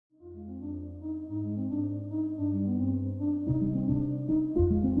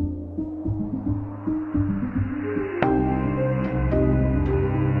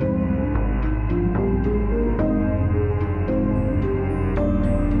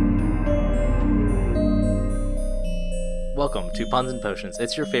Welcome to Puns and Potions.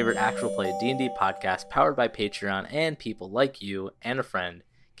 It's your favorite actual play D&D podcast powered by Patreon and people like you and a friend,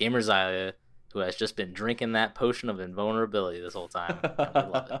 Gamer Xylia, who has just been drinking that potion of invulnerability this whole time. And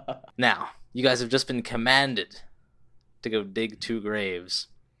we love it. Now, you guys have just been commanded to go dig 2 graves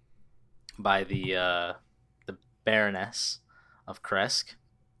by the Baroness of Kresk.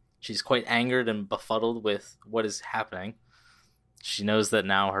 She's quite angered and befuddled with what is happening. She knows that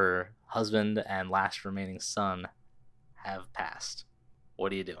now her husband and last remaining son have passed.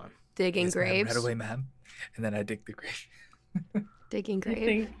 What are you doing? Digging Yes, graves. Ma'am, right away, ma'am. And then I dig the grave. Digging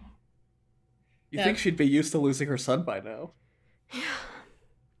grave. You think she'd be used to losing her son by now?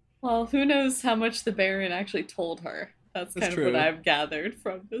 Well, who knows how much the Baron actually told her. That's kind of true. what I've gathered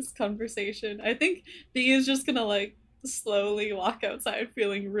from this conversation. I think Bee is just gonna slowly walk outside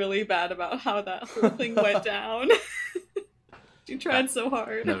feeling really bad about how that whole thing went down. She tried so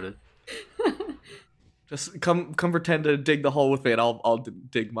hard. Noted. Just come pretend to dig the hole with me, and I'll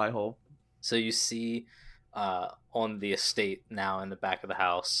dig my hole. So you see on the estate now in the back of the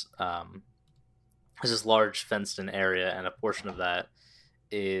house, there's this large fenced-in area, and a portion of that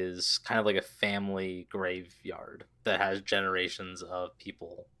is kind of like a family graveyard that has generations of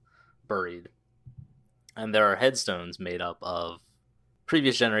people buried. And there are headstones made up of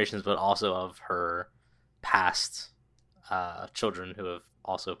previous generations, but also of her past children who have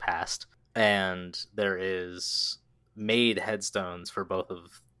also passed. And there is made headstones for both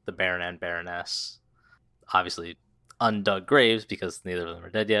of the Baron and Baroness. Obviously, undug graves because neither of them are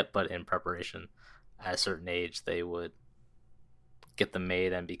dead yet, but in preparation. At a certain age, they would get them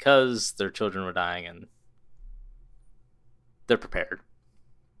made, and because their children were dying, and they're prepared.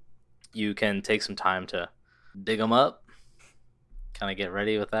 You can take some time to dig them up, kind of get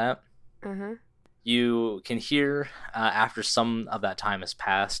ready with that. Uh-huh. You can hear, after some of that time has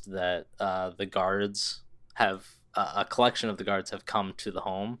passed, that the guards have, a collection of the guards have come to the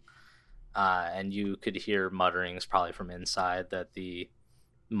home, and you could hear mutterings probably from inside that the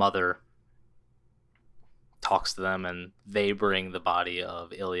mother talks to them, and they bring the body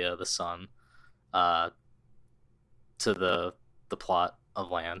of Ilya, the son, to the plot of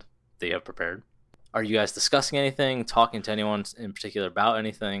land that you have prepared. Are you guys discussing anything, talking to anyone in particular about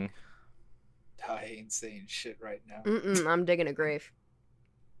anything? I ain't saying shit right now. I'm digging a grave.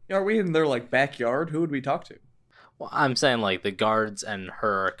 Are we in their backyard? Who would we talk to? Well, I'm saying the guards and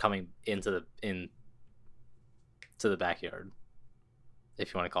her are coming into the backyard,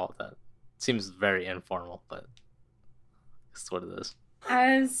 if you want to call it that. It seems very informal, but it's what it is.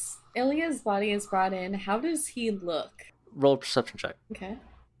 As Ilya's body is brought in, how does he look? Roll a perception check. Okay.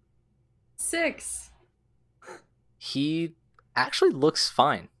 6. He actually looks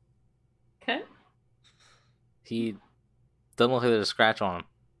fine. Okay. He doesn't look like there's a scratch on him.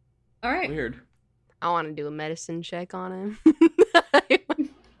 All right. Weird. I want to do a medicine check on him.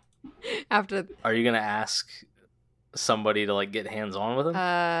 After. Are you gonna ask somebody to get hands on with him?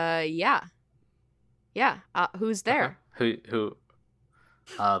 Yeah. Who's there? Who?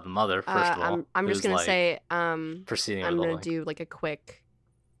 The mother, first of all. I'm just gonna say, proceeding. I'm gonna do a quick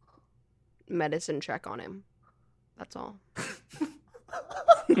medicine check on him. That's all.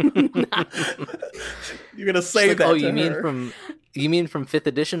 You're gonna say that? Oh, to you her. mean from 5th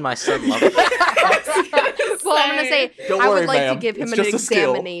edition? My son loved it. Well, I'm gonna say Don't I worry, would like ma'am. to give him It's an just a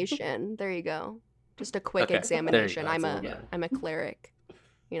skill. examination. There you go. Just a quick Okay, examination. there you go. I'm That's a cleric.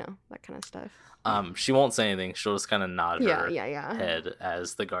 That kind of stuff. She won't say anything. She'll just kind of nod her Yeah. head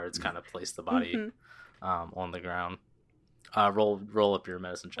as the guards kind of place the body Mhm. on the ground. Roll up your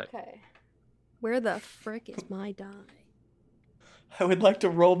medicine check. Okay. Where the frick is my die? I would like to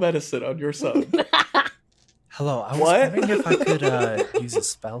roll medicine on your son. Hello, I was What? wondering if I could use a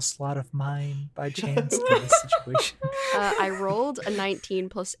spell slot of mine by chance for this situation. I rolled a 19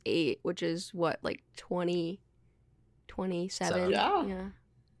 plus 8, which is what, 20, 27? Yeah.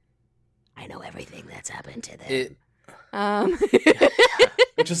 I know everything that's happened to them.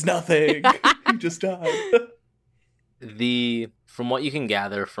 Which is nothing. You just died. From what you can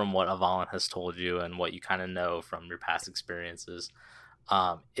gather from what Avalon has told you and what you kind of know from your past experiences,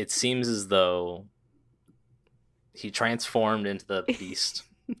 it seems as though he transformed into the beast,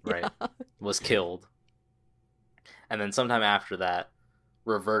 right? Was killed. And then sometime after that,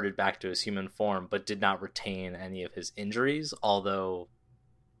 reverted back to his human form, but did not retain any of his injuries, although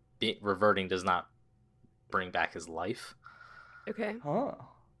reverting does not bring back his life. Okay. Huh.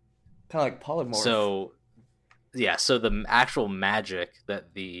 Kind of like polymorph. So the actual magic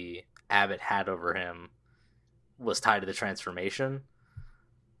that the abbot had over him was tied to the transformation,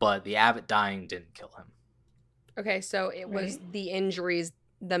 but the abbot dying didn't kill him. Okay, so it was Right. the injuries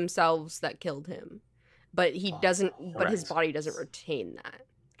themselves that killed him. but he doesn't. But his Correct. body doesn't retain that.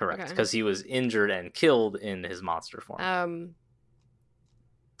 Correct, Okay. because he was injured and killed in his monster form.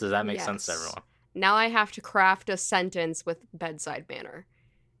 Does that make sense to yes. everyone? Now I have to craft a sentence with bedside manner.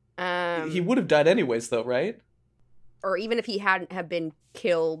 He would have died anyways, though, right? Or even if he hadn't have been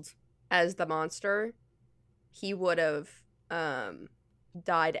killed as the monster, he would have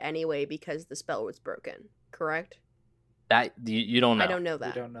died anyway because the spell was broken. Correct? That you don't know. I don't know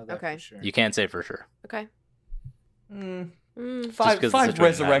that. We don't know that Okay. for sure. You can't say for sure. Okay. Five 'cause the five situation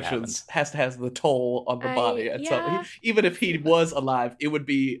resurrections has to have the toll on the body. And yeah. so even if he was alive, it would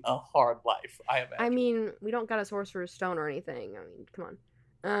be a hard life, I imagine. I mean, we don't got a sorcerer's stone or anything. I mean, come on.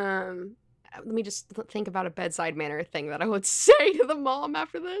 Let me just think about a bedside manner thing that I would say to the mom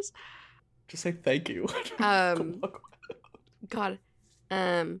after this. Just say thank you. God.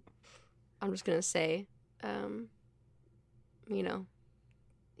 I'm just gonna say, you know,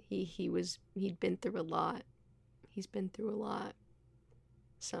 he'd been through a lot. He's been through a lot.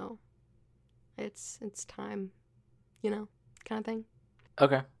 So it's time, you know, kind of thing.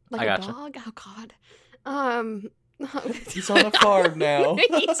 Okay, Like I a gotcha. dog? Oh god. He's on a farm now.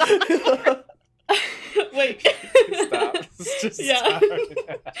 He's on a farm. Wait. Stop. Just Yeah. stop.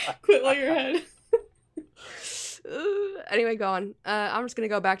 Quit while you're ahead. Anyway, go on. I'm just gonna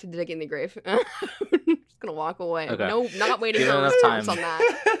go back to digging the grave. Just gonna walk away. Okay. No, not waiting Give for it a enough response time. on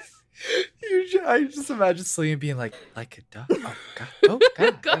that. I just imagine Celine being like a dog. Oh god. Oh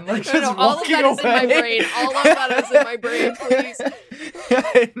god. And like No, just no, all of walking that is in my away. brain. All of that is in my brain, please.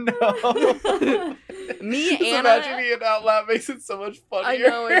 I know. Me, Just Anna. imagining it out loud makes it so much funnier.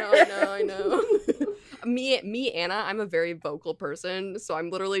 I know. Me, Anna. I'm a very vocal person, so I'm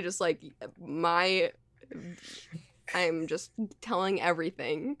literally just like I'm just telling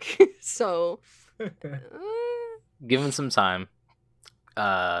everything. So, Given some time,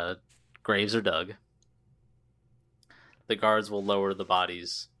 graves are dug. The guards will lower the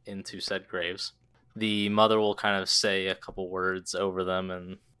bodies into said graves. The mother will kind of say a couple words over them,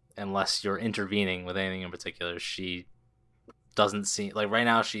 and unless you're intervening with anything in particular, she doesn't seem like right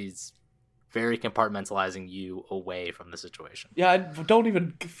now she's very compartmentalizing you away from the situation. Yeah, I don't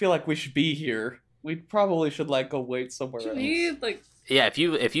even feel like we should be here. We probably should go wait somewhere Should else. we Yeah, if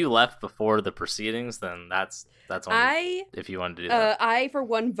you left before the proceedings, then that's only if you wanted to do that. I for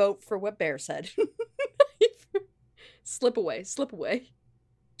one vote for what Bear said. Slip away.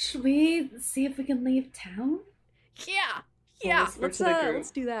 should we see if we can leave town? Yeah. Let's work to the group.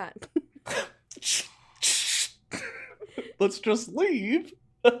 Let's do that. Let's just leave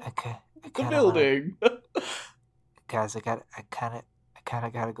Okay. the building. Guys, I kind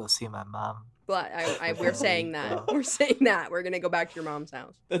of gotta go see my mom. But we're saying that. We're saying that. We're gonna go back to your mom's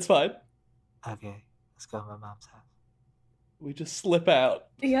house. That's fine. Okay, let's go to my mom's house. We just slip out.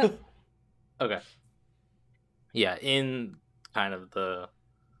 Yep. Okay. Yeah, in kind of the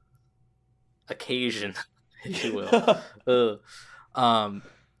occasion, if you will,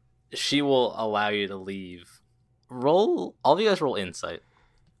 she will allow you to leave. All of you guys roll insight.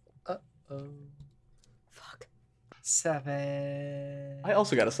 Fuck. 7. I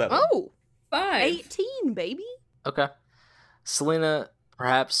also got a 7. Oh, 5. 18, baby. Okay. Selena,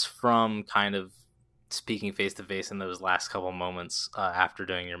 perhaps from kind of speaking face to face in those last couple moments after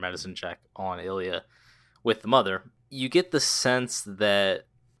doing your medicine check on Ilya with the mother, you get the sense that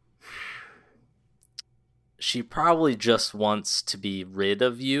she probably just wants to be rid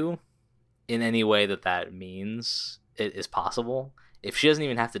of you in any way that means it is possible. If she doesn't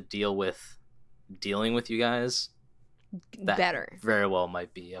even have to dealing with you guys, that Better. very well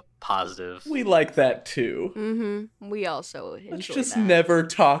might be a positive. We like that too. Mm-hmm. We also enjoy Let's just that. never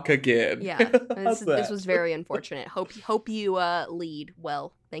talk again. Yeah, How's this that? was very unfortunate. Hope you lead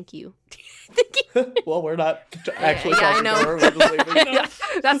well. Thank you. Thank you. Well, we're not actually Yeah, I talking know. to her. We're just leaving.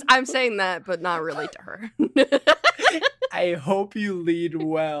 Yeah, I'm saying that, but not really to her. I hope you lead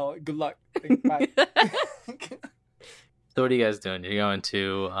well. Good luck. Bye. So what are you guys doing? You're going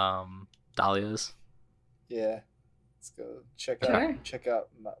to Dahlia's? Yeah, let's go check Sure. out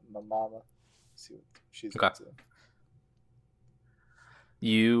my mama. See what she's Okay. up to.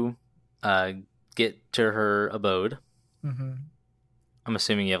 You get to her abode. Mm-hmm. I'm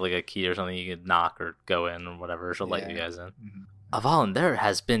assuming you have like a key or something you could knock or go in or whatever. She'll let you Yeah. guys in. Mm-hmm. Avalon, there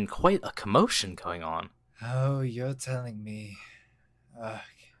has been quite a commotion going on. Oh, you're telling me.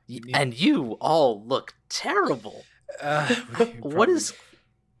 And you all look terrible. What is...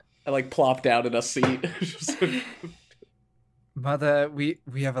 I plop down in a seat. Mother, we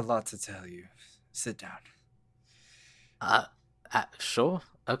have a lot to tell you. Sit down. Sure.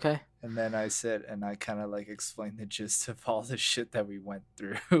 Okay. And then I sit and I kind of like explain the gist of all the shit that we went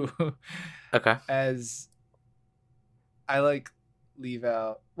through. Okay. As I like leave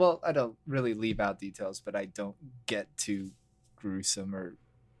out, well, I don't really leave out details, but I don't get too gruesome or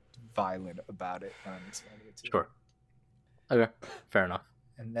violent about it when I'm explaining it to you. Sure. Okay. Fair enough.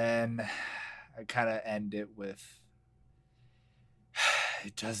 And then I kind of end it with,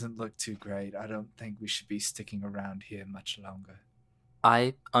 it doesn't look too great. I don't think we should be sticking around here much longer.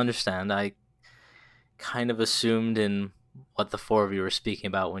 I understand. I kind of assumed in what the four of you were speaking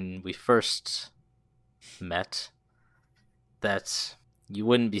about when we first met that you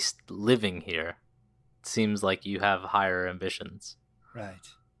wouldn't be living here. It seems like you have higher ambitions. Right.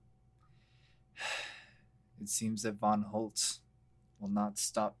 It seems that Von Holtz will not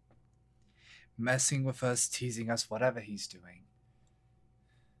stop messing with us, teasing us, whatever he's doing.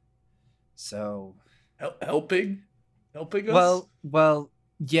 So... Helping us? Well,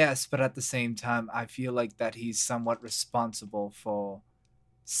 yes, but at the same time, I feel like that he's somewhat responsible for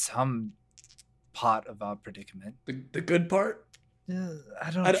some part of our predicament. The good part?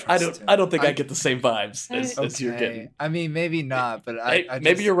 I don't think I get the same vibes as you're getting. I mean, maybe not, but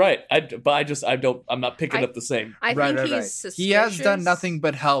maybe you're right. I'm not picking up the same. I think he's suspicious. He has done nothing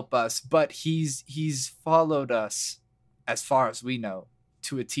but help us, but he's followed us, as far as we know,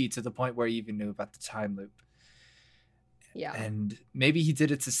 to a T, to the point where he even knew about the time loop. Yeah. And maybe he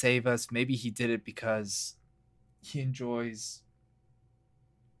did it to save us. Maybe he did it because he enjoys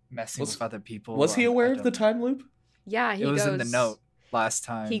messing with other people. Was he aware of the time loop? Yeah, it was in the note last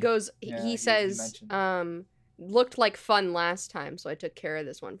time. He goes, Yeah, he says, looked like fun last time, so I took care of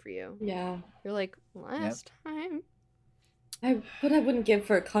this one for you. Yeah. You're like, last time? But I wouldn't give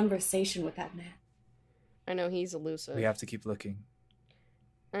for a conversation with that man. I know, he's elusive. We have to keep looking.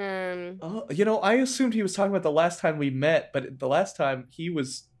 I assumed he was talking about the last time we met, but the last time he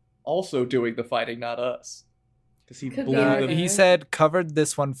was also doing the fighting, not us. Because he said covered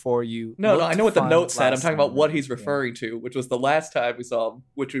this one for you. No, I know what the note said. I'm talking about what he's Yeah. referring to, which was the last time we saw him,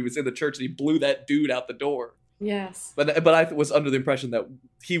 which we was in the church and he blew that dude out the door. Yes. But I was under the impression that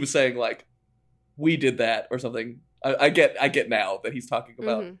he was saying like, we did that or something. I get now that he's talking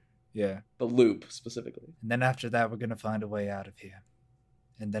about the loop specifically. And then after that, we're gonna find a way out of here.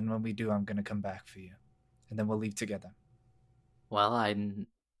 And then when we do, I'm gonna come back for you, and then we'll leave together. Well, I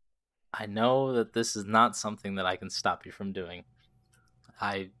know that this is not something that I can stop you from doing.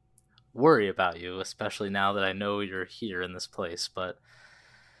 I worry about you, especially now that I know you're here in this place, but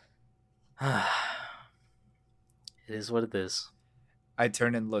it is what it is. I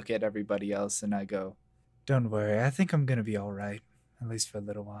turn and look at everybody else, and I go, "Don't worry, I think I'm gonna be all right, at least for a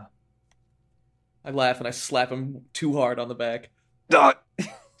little while." I laugh and I slap him too hard on the back.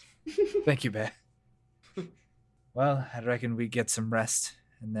 Thank you, Bear. Well, I reckon we get some rest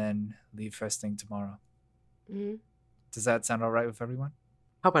and then leave first thing tomorrow. Mm-hmm. Does that sound all right with everyone?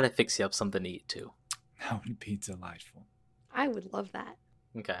 How about I fix you up something to eat too? That would be delightful. I would love that.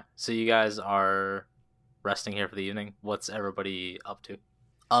 Okay, so you guys are resting here for the evening. What's everybody up to?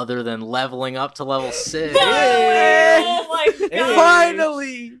 Other than leveling up to level 6. Oh my god!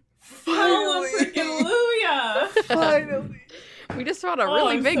 Finally! Hallelujah! Finally! We just fought a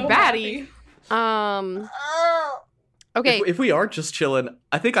really I'm big so baddie. happy. Okay. If we are just chilling,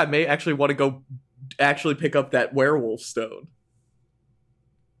 I think I may actually want to go actually pick up that werewolf stone.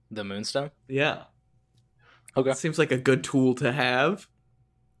 The Moonstone? Yeah. Okay. Seems like a good tool to have.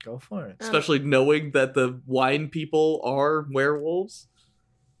 Go for it. Especially knowing that the wine people are werewolves.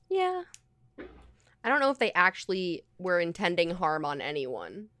 Yeah. I don't know if they actually were intending harm on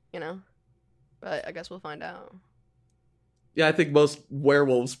anyone, But I guess we'll find out. Yeah, I think most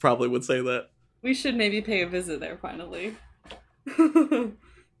werewolves probably would say that. We should maybe pay a visit there finally. The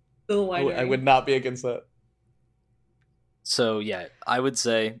winery. I would not be against that. So, yeah, I would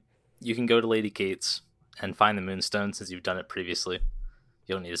say you can go to Lady Kate's and find the Moonstone since you've done it previously.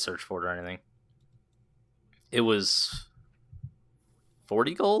 You don't need to search for it or anything. It was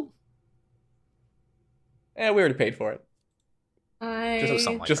 40 gold? We already paid for it.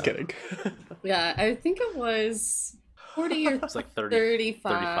 Just kidding. Yeah, I think it was 40 or It's like 30,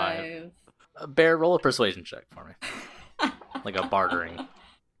 35. Bear, roll a persuasion check for me. Like a bartering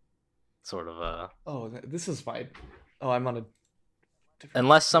sort of Oh, this is fine. Oh, I'm on a...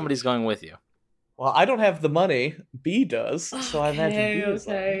 Unless somebody's going with you. Well, I don't have the money. B does, so I imagine B is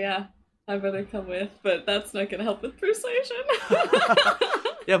yeah. I'd rather come with, but that's not going to help with persuasion.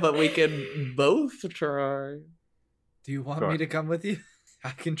 Yeah, but we can both try. Do you want me to come with you? I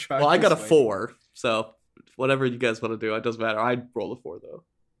can try. Well, I got a way. 4, so whatever you guys want to do, it doesn't matter. I'd roll a 4, though.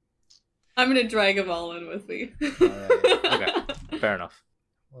 I'm going to drag them all in with me. All right. Okay, fair enough.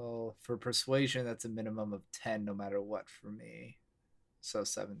 Well, for persuasion, that's a minimum of 10 no matter what for me. So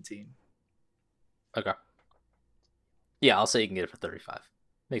 17. Okay. Yeah, I'll say you can get it for 35.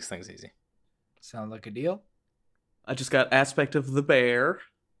 Makes things easy. Sound like a deal? I just got aspect of the bear.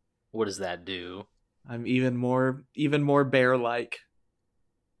 What does that do? I'm even more bear-like.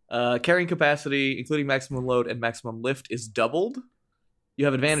 Carrying capacity, including maximum load and maximum lift, is doubled. You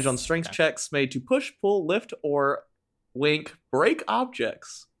have advantage on strength checks made to push, pull, lift, or wink, break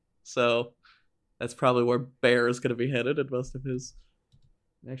objects. So that's probably where Bear is going to be headed in most of his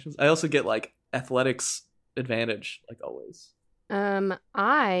actions. I also get like athletics advantage, like always.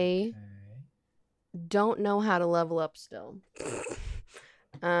 I don't know how to level up still.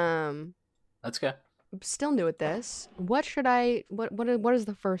 That's good. I'm still new at this. What should I? What is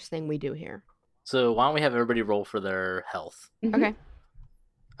the first thing we do here? So why don't we have everybody roll for their health? Okay.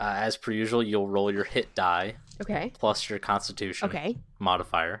 As per usual, you'll roll your hit die. Okay. Plus your Constitution. Okay.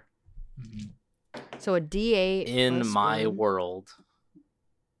 Modifier. So a D8. In my 1. world,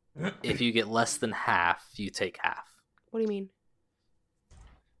 if you get less than half, you take half. What do you mean?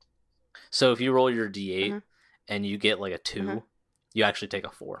 So if you roll your D8 and you get like a 2, you actually take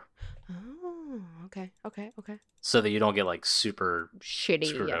a 4. Oh, okay. So that you don't get like super shitty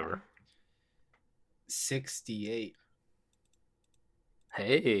screwed over. 68.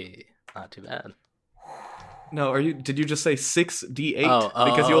 Hey, not too bad. No, did you just say 6d8? Oh,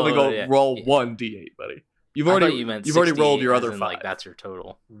 because you only go yeah. roll 1d8, buddy. You've I already thought you meant you've already rolled your other 5. Like that's your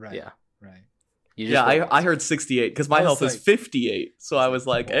total. Right. Yeah. Right. You just I heard 68 because my health is 58. So I was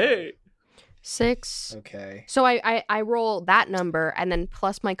like, hey. 6. Okay. So I roll that number and then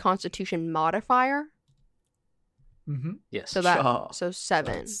plus my Constitution modifier. Mm-hmm. Yes. So so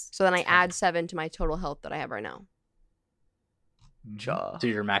 7. So then I add 7 to my total health that I have right now. So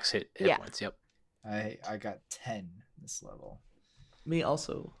your max hit points. Yep. I got 10 this level. Me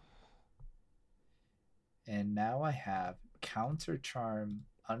also. And now I have counter charm,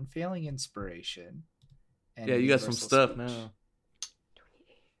 unfailing inspiration. And you got some stuff speech. now.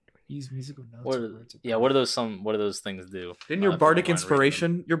 Use musical notes. What do those things do? Didn't your bardic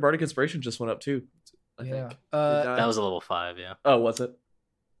inspiration? Your bardic inspiration just went up too. I think. That was a level 5. Yeah. Oh, was it?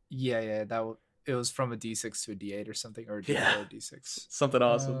 Yeah. It was from a D6 to a D8 or something, or a D4 or a D6. Something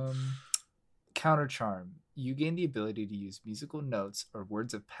awesome. Counter charm. You gain the ability to use musical notes or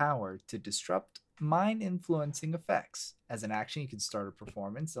words of power to disrupt mind influencing effects. As an action, you can start a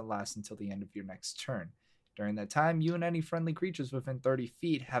performance that lasts until the end of your next turn. During that time, you and any friendly creatures within 30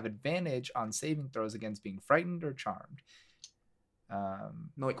 feet have advantage on saving throws against being frightened or charmed.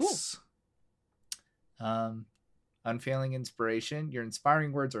 Nice. Cool. Unfailing inspiration. Your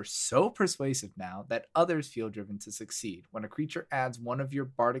inspiring words are so persuasive now that others feel driven to succeed. When a creature adds one of your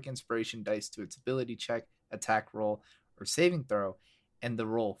bardic inspiration dice to its ability check, attack roll, or saving throw, and the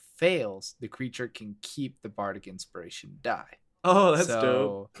roll fails, the creature can keep the bardic inspiration die. Oh, that's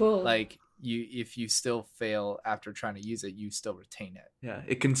dope. Cool. Like if you still fail after trying to use it, you still retain it. Yeah,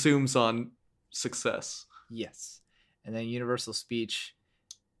 it consumes on success. Yes. And then universal speech.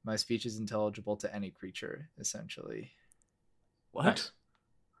 My speech is intelligible to any creature, essentially. What? Nice.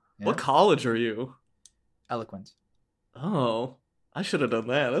 Yeah. What college are you? Eloquent. Oh, I should have done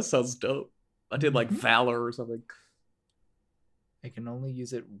that. That sounds dope. I did like Valor or something. I can only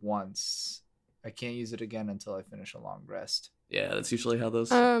use it once. I can't use it again until I finish a long rest. Yeah, that's usually how those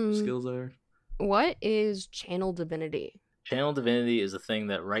skills are. What is Channel Divinity? Channel Divinity is a thing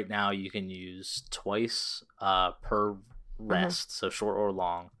that right now you can use twice per rest, so short or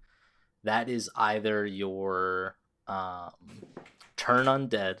long. That is either your Turn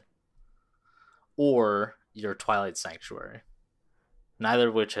Undead or your Twilight Sanctuary. Neither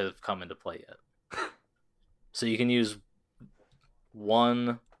of which have come into play yet. So you can use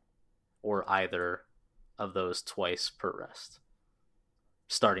one or either of those twice per rest.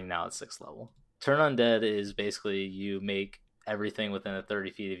 Starting now at 6th level. Turn Undead is basically you make everything within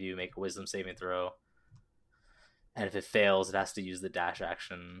 30 feet of you make a wisdom saving throw. And if it fails, it has to use the dash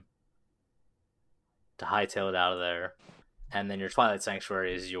action to hightail it out of there. And then your Twilight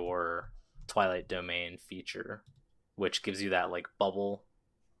Sanctuary is your Twilight Domain feature, which gives you that like bubble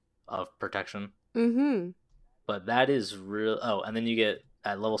of protection. Mm-hmm. But that is real. Oh, and then you get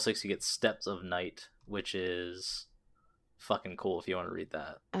at level 6, you get Steps of Night, which is fucking cool if you want to read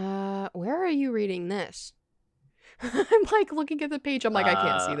that. Where are you reading this? I'm like looking at the page. I'm like, I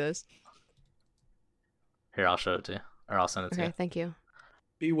can't see this. Here, I'll show it to you, or I'll send it to you. Okay, thank you.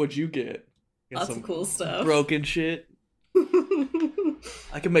 B, what'd you get? Lots of cool stuff. Broken shit.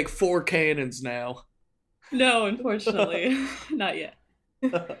 I can make 4 cannons now. No, unfortunately. Not yet.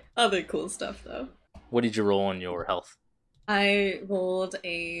 Other cool stuff, though. What did you roll on your health? I rolled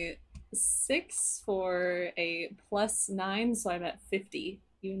a 6 for a +9, so I'm at 50.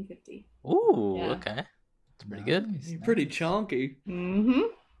 Even 50. Ooh, Yeah. okay. That's pretty good. Nice, You're pretty nice. chonky.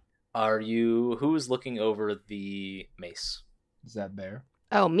 Mm-hmm. Who's looking over the mace Is that bear?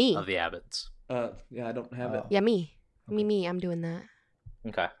 Oh, me. of the abbots? Yeah, I don't have it. Oh. Yeah, me. Okay. Me. I'm doing that.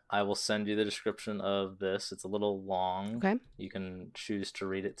 Okay, I will send you the description of this. It's a little long. Okay. You can choose to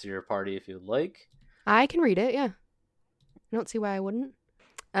read it to your party if you'd like. I can read it, yeah. I don't see why I wouldn't.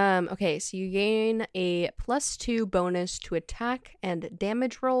 Okay, so you gain a +2 bonus to attack and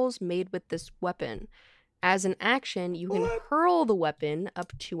damage rolls made with this weapon. As an action, you can hurl the weapon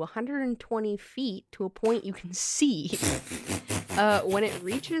up to 120 feet to a point you can see. When it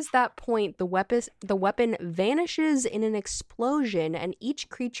reaches that point, the weapon vanishes in an explosion, and each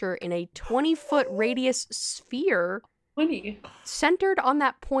creature in a 20-foot radius sphere 20. centered on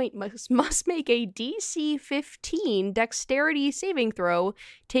that point must make a DC 15 dexterity saving throw,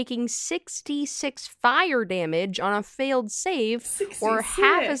 taking 66 fire damage on a failed save, or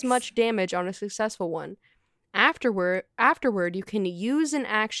half as 66. much damage on a successful one. Afterward, you can use an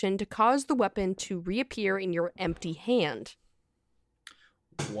action to cause the weapon to reappear in your empty hand.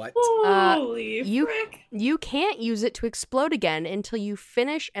 What? Holy you- frick. You can't use it to explode again until you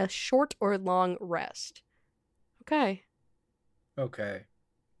finish a short or long rest. Okay. Okay.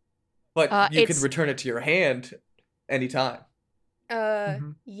 But you can it's- return it to your hand anytime.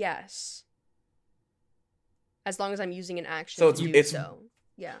 Mhm. Yes. As long as I'm using an action So to do it's- so.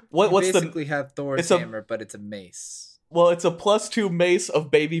 Yeah. What's you the basically have Thor's it's a- hammer, but it's a mace. Well, it's a +2 mace of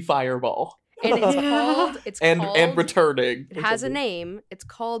baby fireball. And it's Yeah. called and returning. It has a name. It's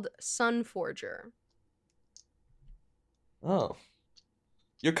called Sunforger. Oh.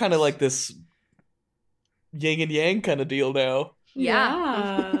 You're kind of like this yin and yang kind of deal now.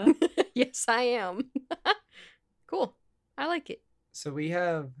 Yeah. Yes, I am. Cool. I like it. So we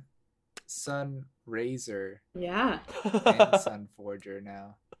have Sun Razor Yeah. and Sun Forger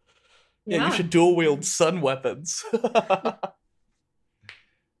now. Yeah, you should dual wield sun weapons. Oh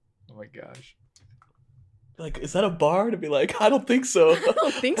my gosh. Like, is that a bar? To be like, I don't think so. I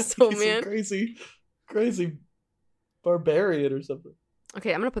don't think so, He's some man. crazy barbarian or something.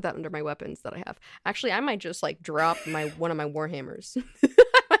 Okay, I'm gonna put that under my weapons that I have. Actually, I might just like drop one of my warhammers.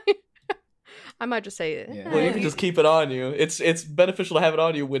 I might just say, Yeah. Well, you can just keep it on you. It's beneficial to have it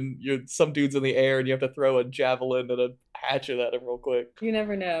on you when some dude's in the air and you have to throw a javelin and a hatchet at him real quick. You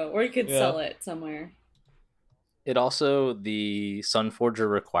never know. Or you could Yeah. sell it somewhere. It also, the Sunforger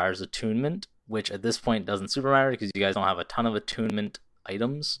requires attunement, which at this point doesn't super matter because you guys don't have a ton of attunement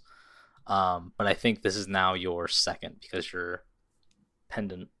items. But I think this is now your second because your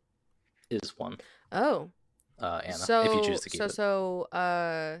pendant is one, Oh, Anna, so if you choose to keep it.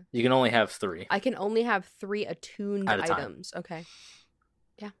 You can only have 3 I can only have 3 attuned At a time. items. Okay.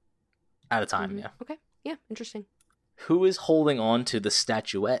 at a time, Mhm. yeah. Okay. Yeah. Interesting. Who is holding on to the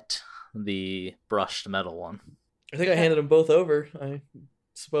statuette, the brushed metal one? I think I handed them both over. I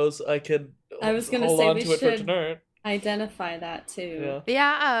suppose I could I was gonna hold say on we to it for should- tonight. Identify that too.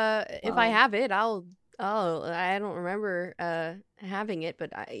 Yeah. Yeah. If I Oh. have it, I'll. Oh, I don't remember having it,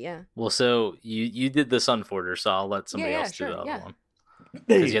 but yeah. Well, so you did the Sunforger, so I'll let somebody Yeah, else do sure, the other yeah. one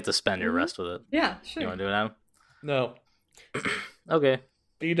because you have to spend your Mhm. rest with it. Yeah, You sure. want to do it now? No, Okay.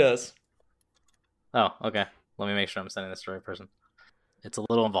 he does. Oh, okay. Let me make sure I'm sending this to the right person. It's a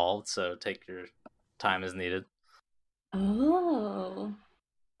little involved, so take your time as needed. Oh.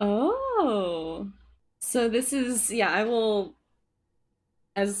 Oh. So this is, yeah, I will,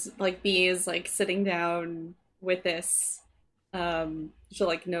 as like B is like sitting down with this, she'll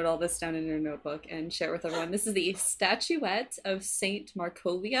like note all this down in her notebook and share with everyone. This is the statuette of Saint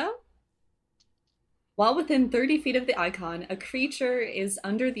Markovia. While within 30 feet of the icon, a creature is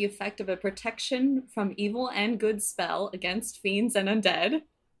under the effect of a protection from evil and good spell against fiends and undead.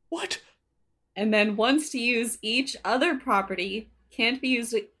 What? And then once to use each other property can't be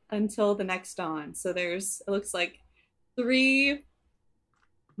used until the next dawn. So there's, it looks like 3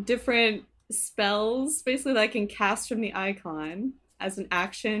 different spells basically that I can cast from the icon as an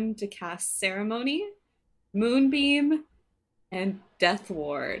action to cast Ceremony, Moonbeam, and Death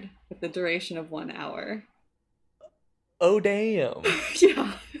Ward with the duration of 1 hour. Oh damn!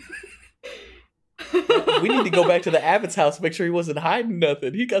 Yeah. We need to go back to the Abbott's house, make sure he wasn't hiding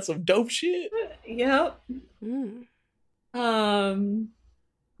nothing. He got some dope shit. Yep. Mm.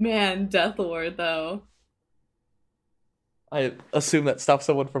 Man, Death Ward though. I assume that stops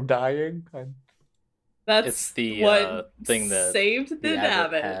someone from dying. That's It's the what thing that saved the the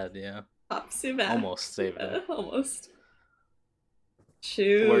abbot abbot. had, yeah. Pops him back. Almost saved it. Almost.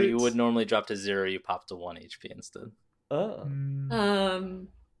 Shoot. Where you would normally drop to 0, you pop to 1 HP instead. Oh.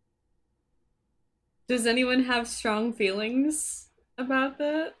 Does anyone have strong feelings about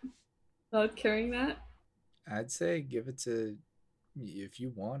that? About carrying that? I'd say give it to, if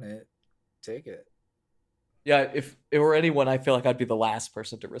you want it, take it. Yeah, if it were anyone, I feel like I'd be the last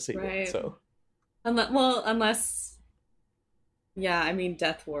person to receive Right. it. So Unless, yeah, I mean,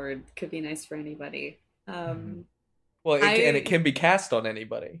 Death Ward could be nice for anybody. well, it can be cast on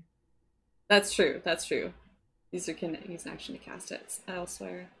anybody. That's true. That's true. User can use an action to cast it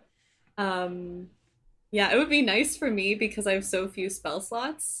elsewhere. Yeah, it would be nice for me because I have so few spell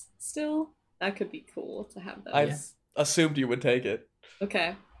slots still. That could be cool to have those. I assumed you would take it.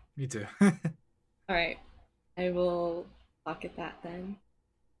 Okay. Me too. All right. I will pocket that then.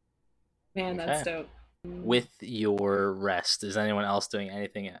 Man, that's dope. With your rest, is anyone else doing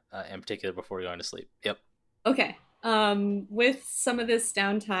anything in particular before going to sleep? Yep. Okay. With some of this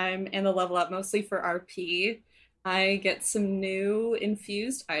downtime and the level up, mostly for RP, I get some new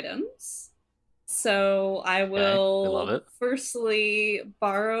infused items. So I will firstly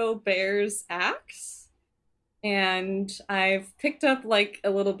borrow Bear's axe. And I've picked up like a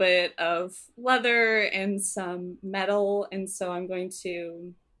little bit of leather and some metal. And so I'm going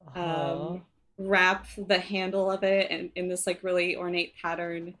to wrap the handle of it in this like really ornate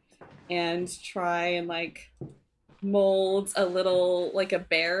pattern and try and like mold a little like a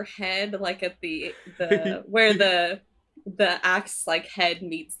bear head like at the where the axe like head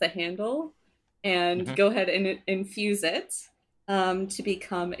meets the handle and go ahead and infuse it to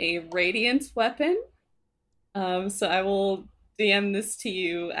become a radiant weapon. So I will DM this to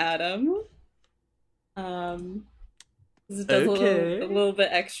you, Adam. It does a little bit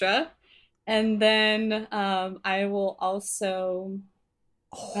extra. And then I will also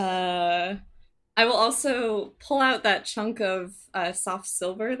pull out that chunk of soft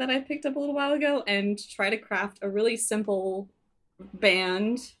silver that I picked up a little while ago and try to craft a really simple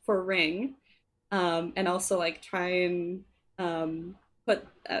band for ring. And also like try and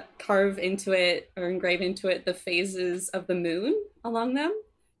carve into it or engrave into it the phases of the moon along them.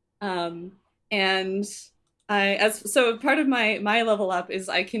 And so part of my level up is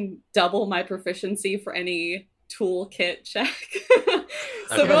I can double my proficiency for any toolkit check.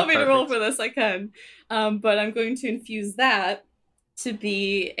 So if you want me to roll for this, I can. But I'm going to infuse that to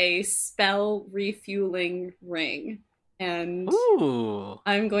be a spell refueling ring. And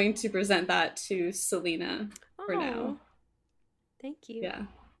I'm going to present that to Selena for now. Thank you. Yeah.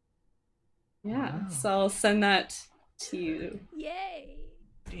 Wow. So I'll send that to you. Yay.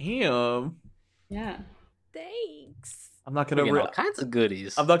 Damn. Yeah. Thanks. I'm not gonna all kinds of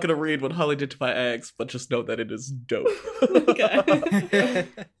goodies. I'm not gonna read what Holly did to my eggs, but just know that it is dope. Okay.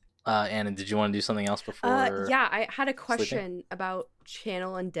 Anna, did you want to do something else before? Yeah, I had a question about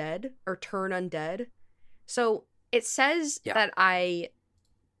channel undead or turn undead. So it says that I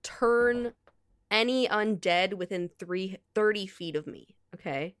turn any undead within 30 feet of me,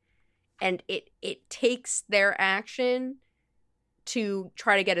 okay? And it takes their action to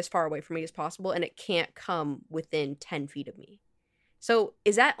try to get as far away from me as possible, and it can't come within 10 feet of me. So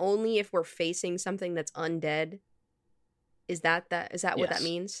is that only if we're facing something that's undead? Is that what that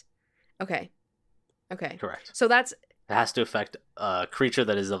means? Okay. Correct. So it has to affect a creature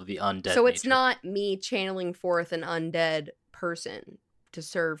that is of the undead So it's nature. not me channeling forth an undead person to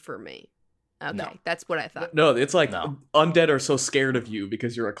serve for me. Okay, No. That's what I thought. No, it's like undead are so scared of you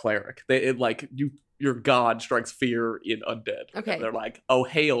because you're a cleric. Your god strikes fear in undead. Okay. And they're like, oh,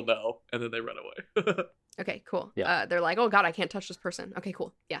 hail no. And then they run away. Okay, cool. Yeah. They're like, oh god, I can't touch this person. Okay,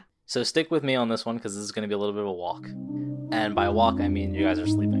 cool. Yeah. So stick with me on this one because this is going to be a little bit of a walk. And by walk, I mean you guys are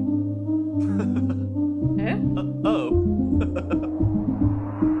sleeping. Oh.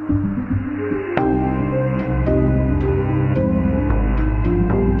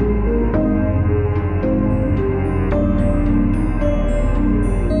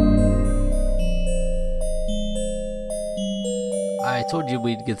 I told you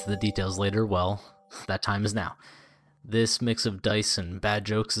we'd get to the details later. Well, that time is now. This mix of dice and bad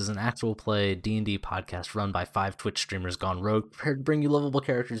jokes is an actual play D&D podcast run by 5 Twitch streamers gone rogue, prepared to bring you lovable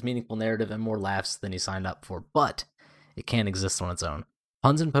characters, meaningful narrative, and more laughs than you signed up for, but it can't exist on its own.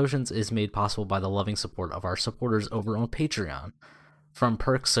 Puns and Potions is made possible by the loving support of our supporters over on Patreon. From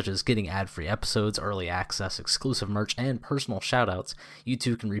perks such as getting ad-free episodes, early access, exclusive merch, and personal shoutouts, you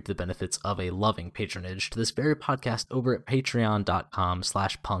too can reap the benefits of a loving patronage to this very podcast over at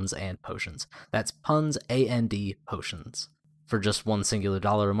patreon.com/punsandpotions. That's puns, A-N-D, potions. For just $1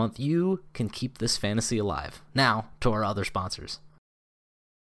 singular a month, you can keep this fantasy alive. Now, to our other sponsors.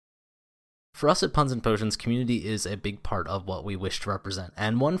 For us at Puns and Potions, community is a big part of what we wish to represent,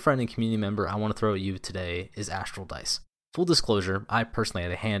 and one friend and community member I want to throw at you today is Astral Dice. Full disclosure, I personally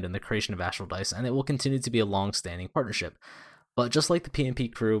had a hand in the creation of Astral Dice, and it will continue to be a long-standing partnership. But just like the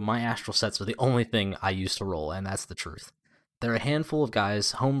PnP crew, my Astral sets are the only thing I use to roll, and that's the truth. They're a handful of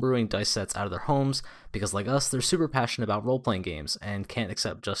guys homebrewing dice sets out of their homes, because like us, they're super passionate about role-playing games, and can't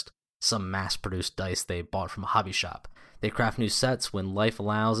accept just some mass-produced dice they bought from a hobby shop. They craft new sets when life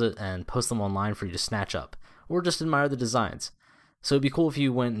allows it and post them online for you to snatch up, or just admire the designs. So it'd be cool if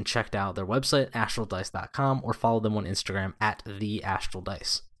you went and checked out their website, astraldice.com, or follow them on Instagram at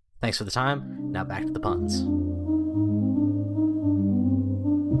 @theastraldice. Thanks for the time. Now back to the puns.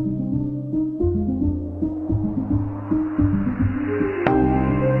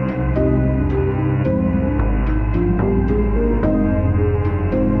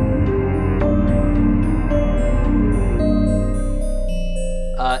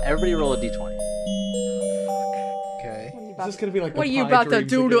 Everybody roll a d20. Okay. Is this gonna be like What are the you Pie about to Dreams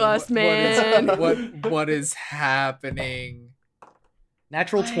do to again? us, man? What is happening?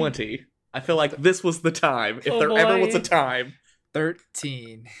 Natural 20. I feel like this was the time. If Oh, there ever was boy. a time.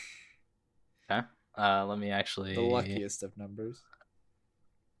 13. Okay. Let me actually... The luckiest of numbers.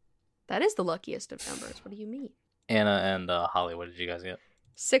 That is the luckiest of numbers. What do you mean? Anna and Holly, what did you guys get?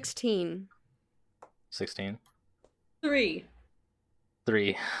 16. 16? 3.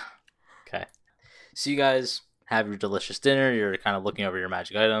 3. Okay. So you guys have your delicious dinner. You're kind of looking over your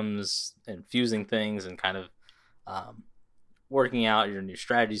magic items, infusing things, and kind of working out your new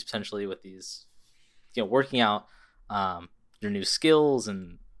strategies potentially with these, working out your new skills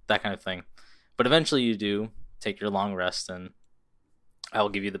and that kind of thing. But eventually you do take your long rest, and I will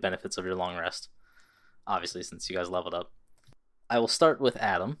give you the benefits of your long rest, obviously, since you guys leveled up. I will start with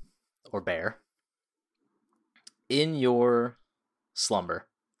Adam, or Bear. In your slumber,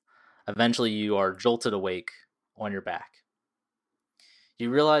 eventually you are jolted awake on your back. You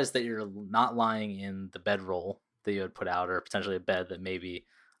realize that you're not lying in the bedroll that you had put out, or potentially a bed that maybe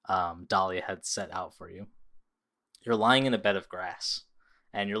Dahlia had set out for you. You're lying in a bed of grass,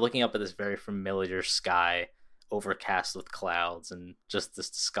 and you're looking up at this very familiar sky, overcast with clouds, and just this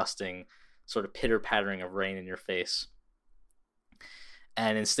disgusting sort of pitter-pattering of rain in your face.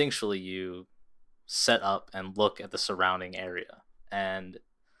 And instinctually you set up and look at the surrounding area. And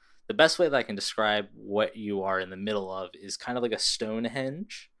the best way that I can describe what you are in the middle of is kind of like a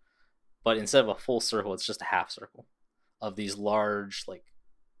Stonehenge, but instead of a full circle, it's just a half circle of these large, like,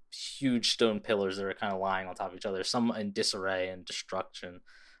 huge stone pillars that are kind of lying on top of each other, some in disarray and destruction,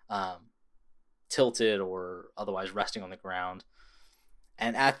 tilted or otherwise resting on the ground.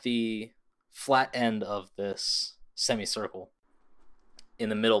 And at the flat end of this semicircle, in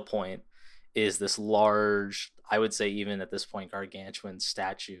the middle point, is this large, I would say even at this point, gargantuan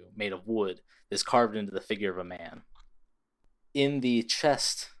statue made of wood that's carved into the figure of a man. In the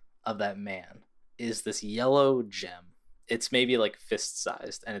chest of that man is this yellow gem. It's maybe like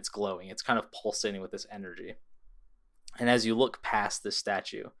fist-sized, and it's glowing. It's kind of pulsating with this energy. And as you look past this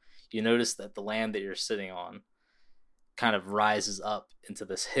statue, you notice that the land that you're sitting on kind of rises up into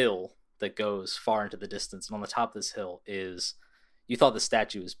this hill that goes far into the distance. And on the top of this hill is, you thought the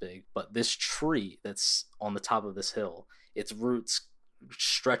statue was big, but this tree that's on the top of this hill, its roots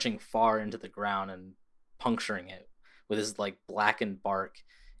stretching far into the ground and puncturing it with this like blackened bark,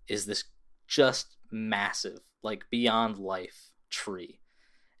 is this just massive, like beyond life tree.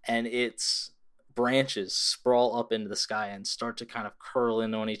 And its branches sprawl up into the sky and start to kind of curl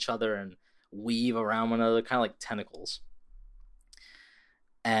in on each other and weave around one another, kind of like tentacles.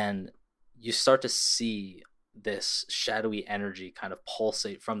 And you start to see this shadowy energy kind of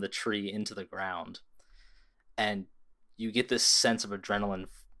pulsate from the tree into the ground. And you get this sense of adrenaline,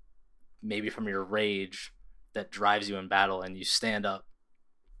 maybe from your rage, that drives you in battle, and you stand up.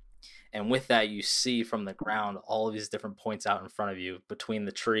 And with that, you see from the ground all of these different points out in front of you, between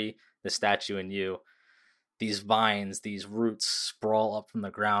the tree, the statue, and you. These vines, these roots sprawl up from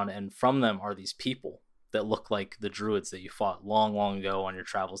the ground, and from them are these people that look like the druids that you fought long, long ago on your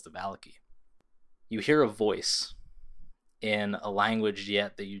travels to Valaki. You hear a voice in a language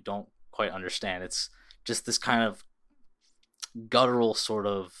yet that you don't quite understand. It's just this kind of guttural sort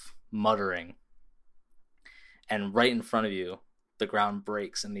of muttering. And right in front of you, the ground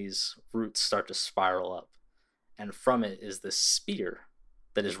breaks and these roots start to spiral up. And from it is this spear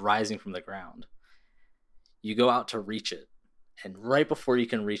that is rising from the ground. You go out to reach it, and right before you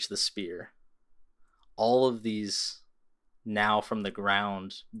can reach the spear, all of these now from the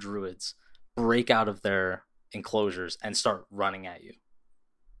ground druids break out of their enclosures and start running at you.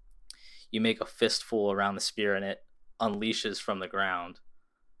 You make a fistful around the spear, and it unleashes from the ground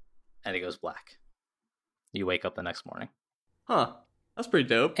and it goes black. You wake up the next morning. Huh. That's pretty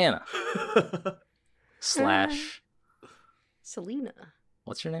dope. Anna slash Selena.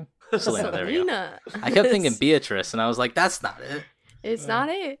 what's your name? Selena, there we go. Selena. I kept thinking Beatrice, and I was like, that's not it. It's not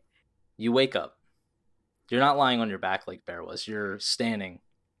it. You wake up. You're not lying on your back like Bear was. You're standing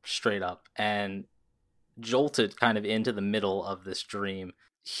straight up and jolted kind of into the middle of this dream.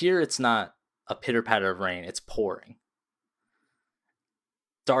 Here it's not a pitter patter of rain, it's pouring.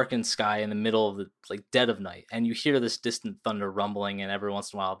 Darkened sky in the middle of the dead of night, and you hear this distant thunder rumbling, and every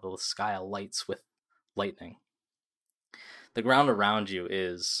once in a while the sky lights with lightning. The ground around you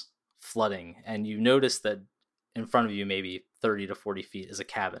is flooding, and you notice that in front of you, maybe 30 to 40 feet, is a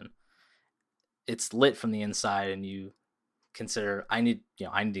cabin. It's lit from the inside, and you consider, I need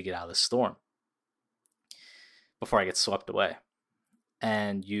to get out of this storm before I get swept away.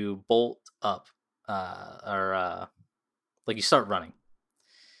 And you bolt up, you start running,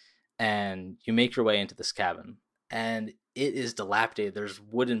 and you make your way into this cabin, and it is dilapidated. There's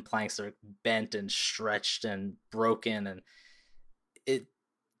wooden planks that are bent and stretched and broken, and it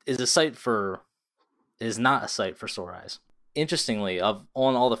is not a sight for sore eyes. Interestingly, on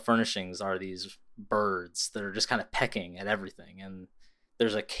all the furnishings are these birds that are just kind of pecking at everything, and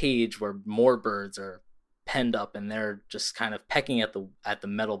there's a cage where more birds are penned up, and they're just kind of pecking at the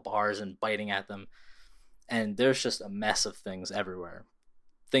metal bars and biting at them, and there's just a mess of things everywhere.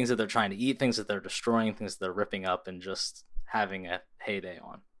 Things that they're trying to eat, things that they're destroying, things that they're ripping up and just having a heyday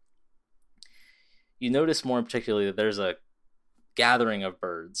on. You notice more particularly that there's a gathering of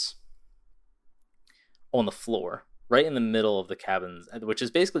birds on the floor, right in the middle of the cabin, which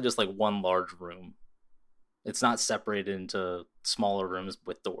is basically just like one large room. It's not separated into smaller rooms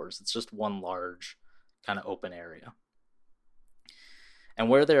with doors. It's just one large kind of open area. And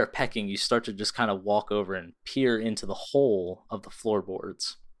where they're pecking, you start to just kind of walk over and peer into the hole of the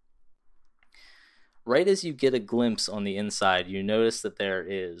floorboards. Right as you get a glimpse on the inside, you notice that there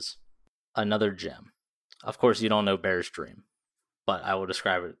is another gem. Of course, you don't know Bear's dream, but I will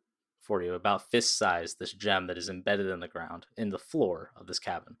describe it for you. About fist size, this gem that is embedded in the ground, in the floor of this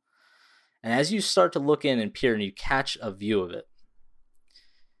cabin. And as you start to look in and peer and you catch a view of it,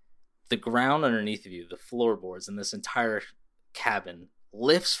 the ground underneath of you, the floorboards and this entire cabin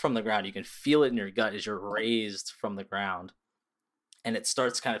lifts from the ground. You can feel it in your gut as you're raised from the ground. And it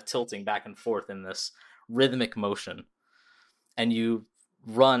starts kind of tilting back and forth in this rhythmic motion. And you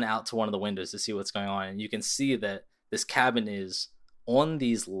run out to one of the windows to see what's going on. And you can see that this cabin is on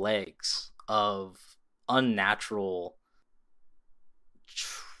these legs of unnatural,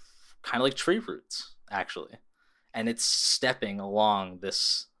 kind of like tree roots, actually. And it's stepping along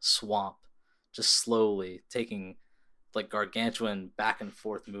this swamp, just slowly taking like gargantuan back and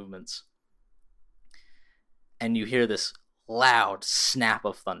forth movements. And you hear this loud snap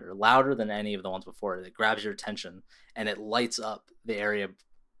of thunder, louder than any of the ones before it. It grabs your attention and it lights up the area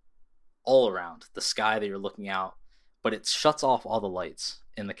all around, the sky that you're looking out, but it shuts off all the lights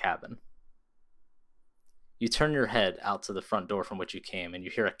in the cabin. You turn your head out to the front door from which you came, and you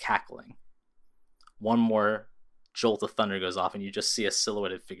hear a cackling. One more jolt of thunder goes off, and you just see a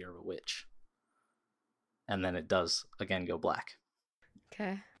silhouetted figure of a witch. And then it does again go black.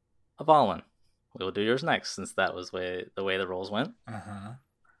 Okay. Avalon, we will do yours next, since that was the way the rolls went. Uh-huh.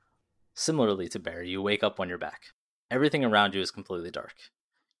 Similarly to Bear, you wake up when you're back. Everything around you is completely dark.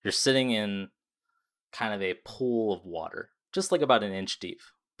 You're sitting in kind of a pool of water, just like about an inch deep.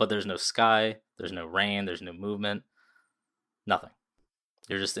 But there's no sky, there's no rain, there's no movement, nothing.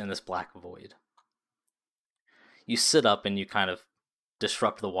 You're just in this black void. You sit up and you kind of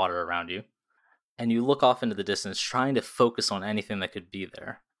disrupt the water around you. And you look off into the distance, trying to focus on anything that could be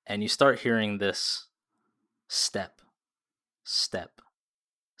there. And you start hearing this step, step,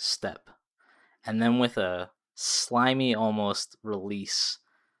 step. And then with a slimy almost release,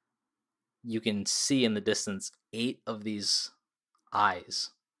 you can see in the distance 8 of these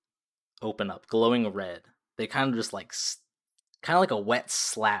eyes open up, glowing red. They kind of just like a wet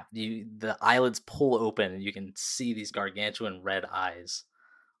slap. The eyelids pull open and you can see these gargantuan red eyes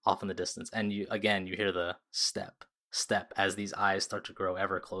off in the distance. And you hear the step as these eyes start to grow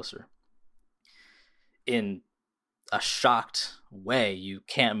ever closer. In a shocked way, you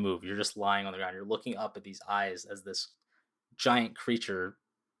can't move. You're just lying on the ground. You're looking up at these eyes as this giant creature,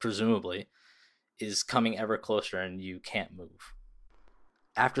 presumably, is coming ever closer, and you can't move.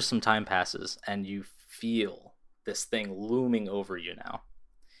 After some time passes and you feel this thing looming over you now,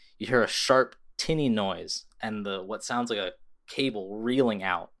 you hear a sharp tinny noise and what sounds like a cable reeling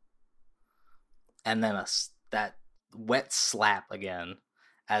out, and then that wet slap again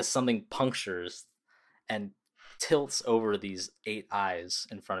as something punctures and tilts over these 8 eyes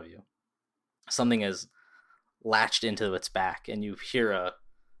in front of you. something is latched into its back, and you hear a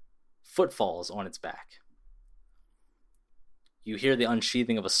footfalls on its back. You hear the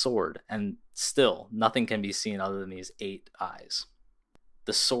unsheathing of a sword, and still nothing can be seen other than these 8 eyes.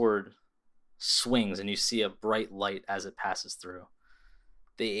 The sword swings, and you see a bright light as it passes through.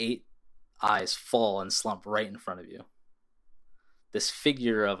 The 8 eyes fall and slump right in front of you. This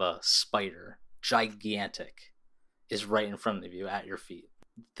figure of a spider, gigantic, is right in front of you at your feet.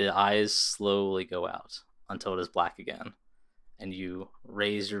 The eyes slowly go out until it is black again, and you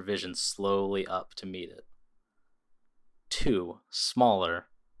raise your vision slowly up to meet it. 2 smaller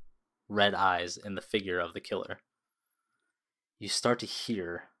red eyes in the figure of the killer. You start to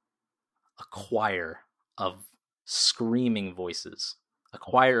hear a choir of screaming voices, a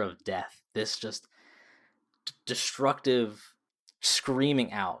choir of death, this just destructive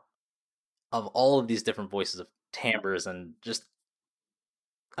screaming out of all of these different voices of timbres and just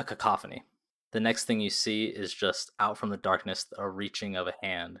a cacophony. The next thing you see is just out from the darkness a reaching of a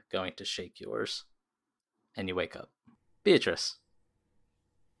hand going to shake yours, and you wake up. Beatrice.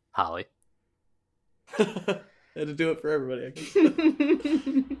 Holly. Had to do it for everybody, I guess.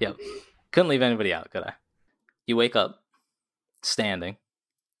 Yep. Couldn't leave anybody out, could I? You wake up standing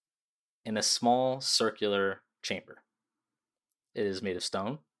in a small circular chamber. It is made of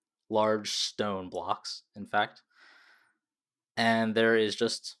stone, large stone blocks, in fact. And there is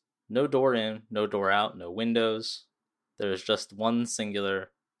just no door in, no door out, no windows. There is just one singular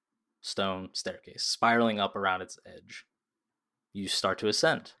stone staircase spiraling up around its edge. You start to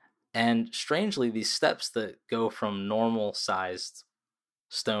ascend. And strangely, these steps that go from normal sized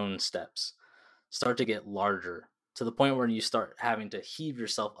stone steps start to get larger to the point where you start having to heave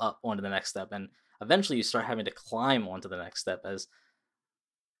yourself up onto the next step, and eventually you start having to climb onto the next step as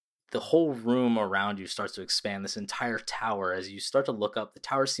the whole room around you starts to expand. This entire tower, as you start to look up, the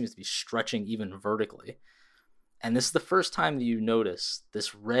tower seems to be stretching even vertically. And this is the first time that you notice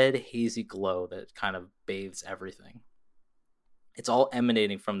this red hazy glow that kind of bathes everything. It's all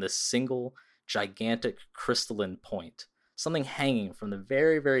emanating from this single gigantic crystalline point, something hanging from the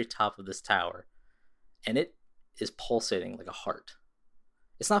very, very top of this tower, and it is pulsating like a heart.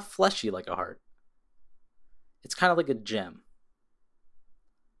 It's not fleshy like a heart. It's kind of like a gem,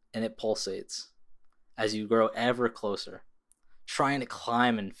 and it pulsates as you grow ever closer, trying to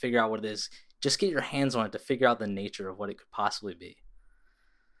climb and figure out what it is. Just get your hands on it to figure out the nature of what it could possibly be.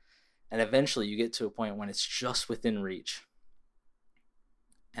 And eventually you get to a point when it's just within reach.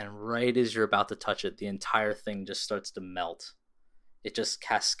 And right as you're about to touch it, the entire thing just starts to melt. It just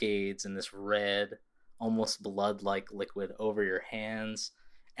cascades in this red, almost blood-like liquid over your hands,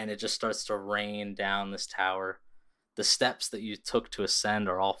 and it just starts to rain down this tower. The steps that you took to ascend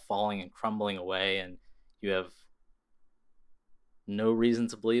are all falling and crumbling away, and you have no reason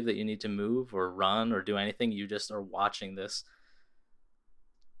to believe that you need to move or run or do anything. You just are watching this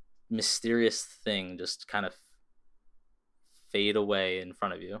mysterious thing just kind of fade away in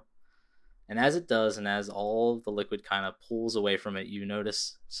front of you. And as it does, and as all the liquid kind of pulls away from it, you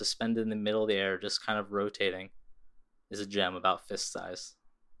notice suspended in the middle of the air, just kind of rotating, is a gem about fist size.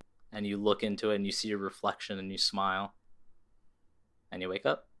 And you look into it and you see your reflection and you smile. And you wake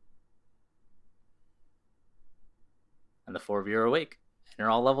up. And the 4 of you are awake. And you're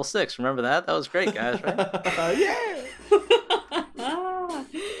all level 6. Remember that? That was great, guys, right? Yeah!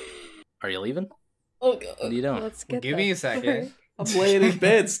 Are you leaving? Oh god. What are you doing? Let's get Give me a second. I'm laying in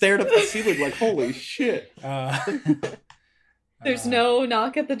bed, staring up at the ceiling like, holy shit. There's no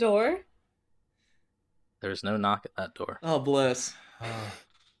knock at the door. There's no knock at that door. Oh, bless.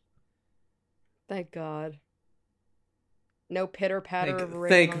 Thank God. No pitter patter of rain.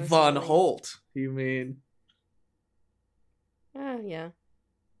 Thank on the Von ceiling. Holt, you mean? Yeah.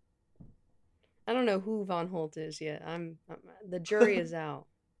 I don't know who Von Holt is yet. The jury is out.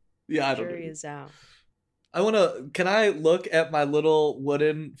 Yeah, I don't Jury know. is out. Can I look at my little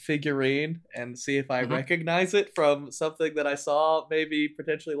wooden figurine and see if I Mhm. recognize it from something that I saw maybe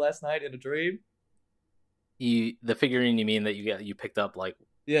potentially last night in a dream? The figurine you mean that you picked up like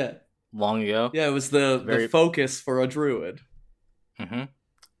Yeah. long ago? Yeah, it was the Very- focus for a druid. Mm-hmm.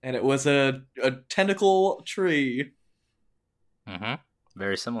 And it was a tentacle tree. Mm-hmm.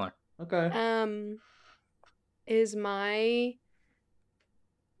 Very similar. Okay. Is my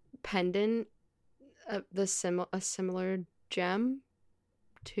pendant a similar gem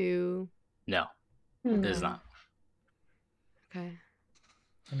to? No, Hmm. it is not. Okay.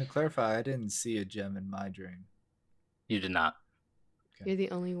 And to clarify, I didn't see a gem in my dream. You did not. You're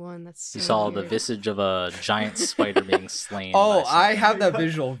the only one that's. You so saw the weird. visage of a giant spider being slain. Oh, by I something. have that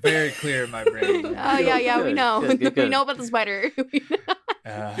visual very clear in my brain. Oh yeah, we Good, know. good, We good. know about the spider.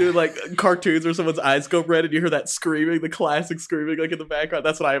 You know, like cartoons where someone's eyes go red and you hear that screaming, the classic screaming, like in the background.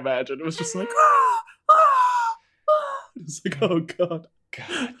 That's what I imagined. It was just like, it's like, oh god,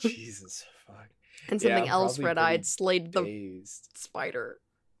 God, Jesus, fuck. And something I'm else, probably red-eyed, pretty slayed the dazed. spider.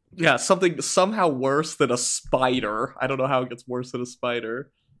 yeah, something somehow worse than a spider. I don't know how it gets worse than a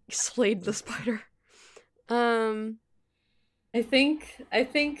spider. Slayed the spider. I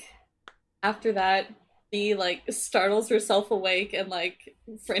think after that, Bee like startles herself awake and like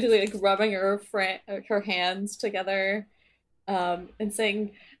frantically like rubbing her hands together, and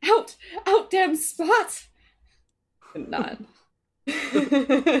saying, "Out, out, damn spot!" And not,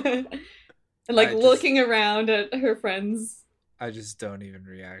 and like looking around at her friends. I just don't even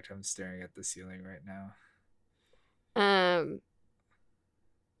react. I'm staring at the ceiling right now.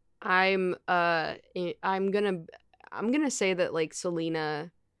 I'm gonna say that like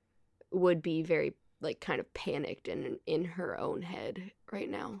Selena would be very like kind of panicked in her own head right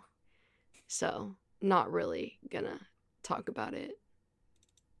now. So not really gonna talk about it.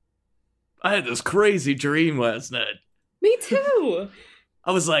 I had this crazy dream last night. Me too.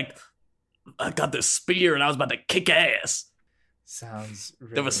 I was like, I got this spear and I was about to kick ass. Sounds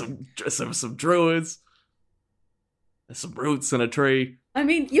really... There was some druids. There's some roots in a tree. I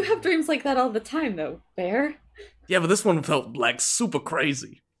mean, you have dreams like that all the time, though, Bear. Yeah, but this one felt like super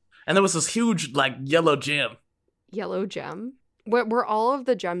crazy. And there was this huge like yellow gem. Yellow gem? Were all of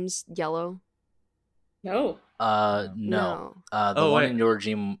the gems yellow? No. No. The one in your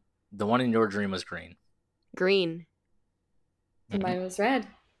dream was green. Green. And mine was red.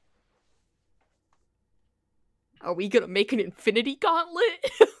 Are we gonna make an infinity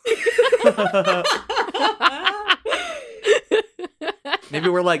gauntlet? Maybe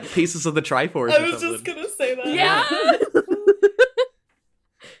we're like pieces of the Triforce. I was just gonna say that. Yeah.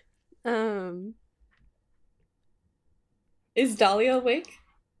 Is Dahlia awake?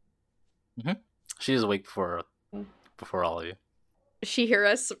 Mm-hmm. She is awake before all of you. She hear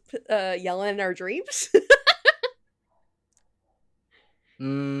us yelling in our dreams?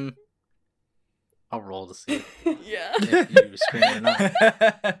 I'll roll to see Yeah. if you scream or not.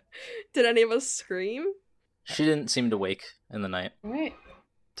 Did any of us scream? She didn't seem to wake in the night. Right.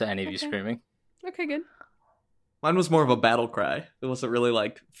 To any of you screaming. Okay, good. Mine was more of a battle cry. It wasn't really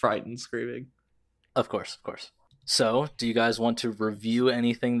like frightened screaming. Of course. So, do you guys want to review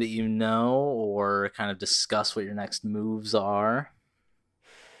anything that you know or kind of discuss what your next moves are?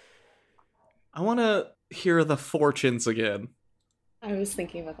 I want to hear the fortunes again. I was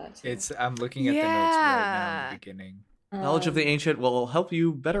thinking about that too. I'm looking at the notes right now in the beginning. Knowledge of the ancient will help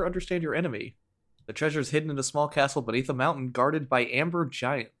you better understand your enemy. The treasure is hidden in a small castle beneath a mountain guarded by amber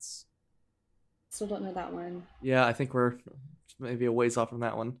giants. Still don't know that one. Yeah, I think we're maybe a ways off from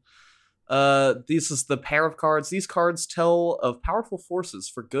that one. This is the pair of cards. These cards tell of powerful forces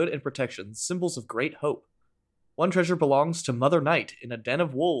for good and protection, symbols of great hope. One treasure belongs to Mother Night in a den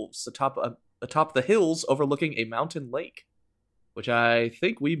of wolves atop the hills overlooking a mountain lake, which I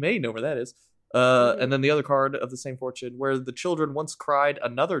think we may know where that is. And then the other card of the same fortune, where the children once cried,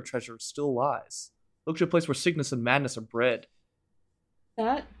 another treasure still lies. Look to a place where sickness and madness are bred.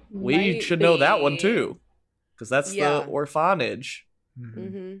 That we should know that one too, because that's the orphanage.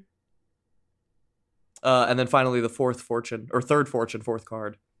 Mm-hmm. And then finally the fourth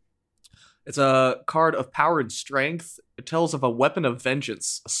card. It's a card of power and strength. It tells of a weapon of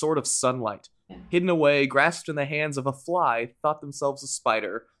vengeance, a sword of sunlight. Yeah. Hidden away, grasped in the hands of a fly, thought themselves a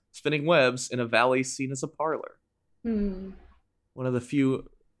spider, spinning webs in a valley seen as a parlor. One of the few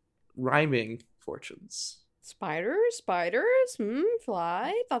rhyming fortunes. Spiders,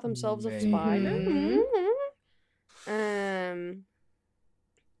 fly, thought themselves a spider.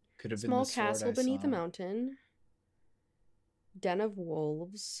 Could have been small the sword castle I beneath saw. a mountain. Den of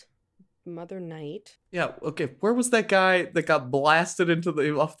wolves. Mother Night. Yeah, okay. Where was that guy that got blasted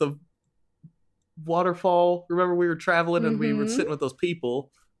off the waterfall? Remember we were traveling and we were sitting with those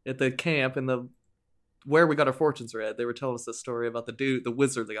people at the camp and where we got our fortunes read. They were telling us this story about the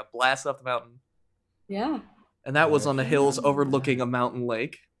wizard that got blasted off the mountain. Yeah. And that was on the hills overlooking a mountain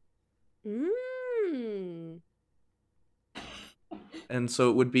lake. And so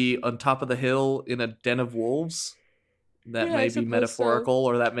it would be on top of the hill in a den of wolves. That may be metaphorical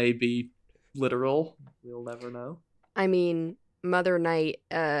or that may be literal. We'll never know. I mean, Mother Night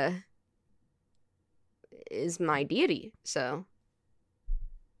is my deity, so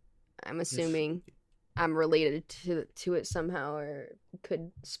I'm assuming I'm related to it somehow or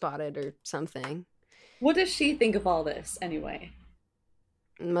could spot it or something. What does she think of all this anyway?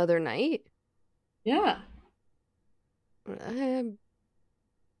 Mother Night? Yeah.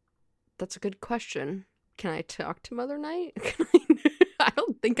 That's a good question. Can I talk to Mother Night? I don't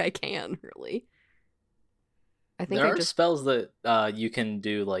don't think I can really. I think there I are just spells that you can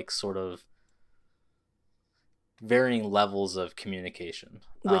do like sort of varying levels of communication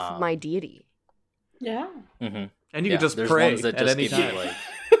with my deity. Yeah. Mm-hmm. And you Yeah, can just there's pray ones that at just any give you time.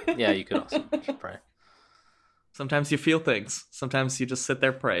 like, yeah, you could also just pray. Sometimes you feel things. Sometimes you just sit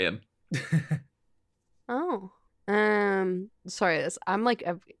there praying. Oh. Sorry, I'm like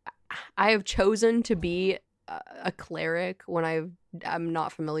I have chosen to be a cleric when I'm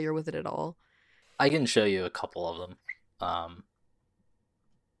not familiar with it at all. I can show you a couple of them.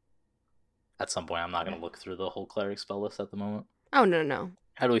 At some point, I'm not going to look through the whole cleric spell list at the moment. Oh no.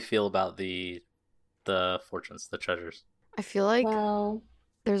 How do we feel about the fortunes, the treasures? I feel like Well,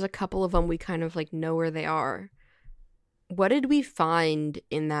 there's a couple of them we kind of like know where they are. What did we find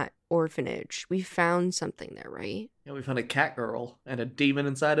in that orphanage? We found something there, right? Yeah, we found a cat girl and a demon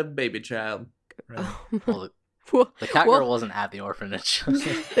inside a baby child. Right. Well, the cat girl wasn't at the orphanage.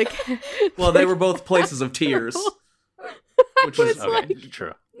 The cat, Well, they were both places of tears. Which is was okay, like-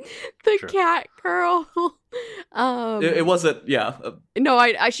 true. the True. cat girl. It wasn't. Yeah, No,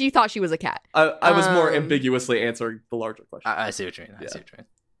 I she thought she was a cat. I was more Um, ambiguously answering the larger question. I see what you mean. I Yeah. see what you mean.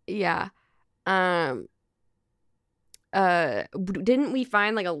 Yeah. Didn't we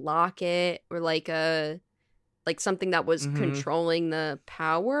find like a locket or like something that was Mhm. controlling the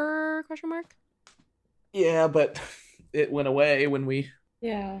power? Question mark. Yeah, but it went away when we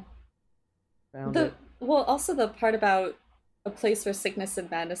yeah. found it. Well, also the part about a place where sickness and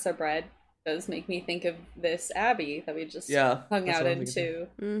madness are bred does make me think of this abbey that we just Yeah, hung that's out what I was thinking. into.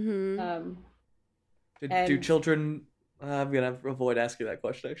 Mm-hmm. Do and- children? I'm gonna avoid asking that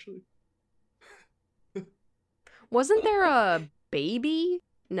question. Actually, Wasn't there a baby?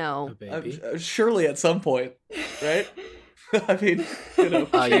 No. Baby. Surely at some point, right? I mean, you know, You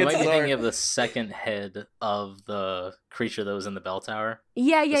might chances be are- thinking of the second head of the creature that was in the bell tower.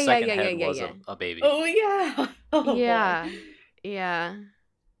 Yeah. The second head was a baby. Oh yeah. Oh, boy. Yeah.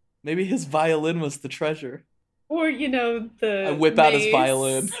 maybe his violin was the treasure. Or the I whip out his mace.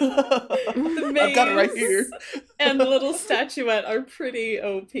 violin. The I've got it right mace here. and the little statuette are pretty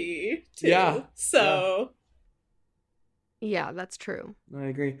OP too. Yeah. So Yeah, that's true. I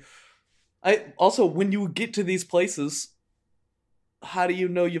agree. I also, when you get to these places, how do you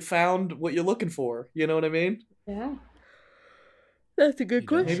know you found what you're looking for? You know what I mean? yeah. That's a good You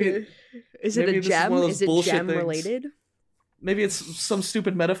don't. Maybe- Is it maybe a this is gem? one of those Is it bullshit gem things. related? Maybe it's some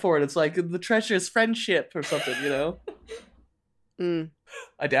stupid metaphor and it's like the treasure is friendship or something, you know? Mm.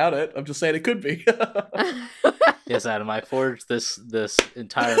 I doubt it. I'm just saying it could be. Yes, Adam, I forged this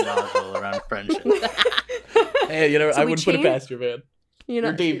entire module around friendship. Hey, So I we wouldn't put it changed- past you, man. You know,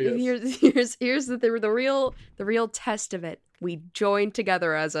 You're devious. here's the real test of it. We joined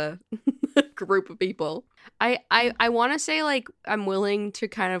together as a group of people. I want to say like I'm willing to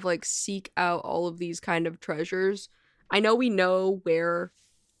kind of like seek out all of these kind of treasures. I know we know where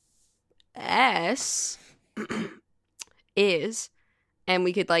S is, and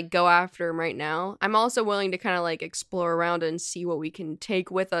we could like go after him right now. I'm also willing to kind of like explore around and see what we can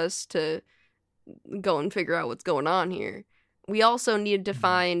take with us to go and figure out what's going on here. We also needed to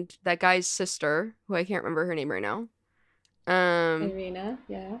find that guy's sister, who I can't remember her name right now. Irina,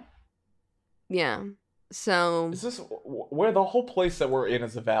 yeah. Yeah. So Is this where the whole place that we're in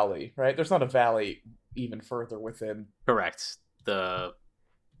is a valley, right? There's not a valley even further within. Correct. The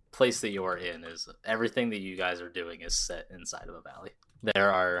place that you are in is everything that you guys are doing is set inside of a valley.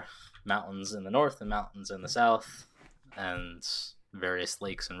 There are mountains in the north and mountains in the south, and various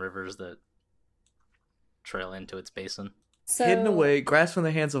lakes and rivers that trail into its basin. So Hidden away, grasped from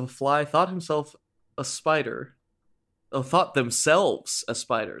the hands of a fly, thought himself a spider. Oh, thought themselves a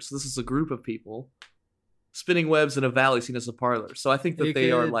spider. So this is a group of people spinning webs in a valley seen as a parlor. So I think that You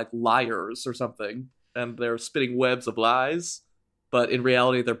they are could- like liars or something, and they're spinning webs of lies, but in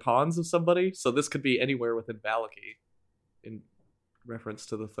reality they're pawns of somebody. So this could be anywhere within Valaki, in reference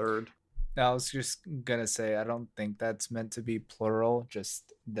to the third. I was just gonna say I don't think that's meant to be plural,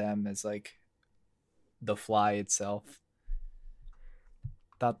 just them as like the fly itself.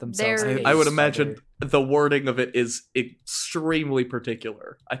 Thought themselves. There to be I would a imagine spider. the wording of it is extremely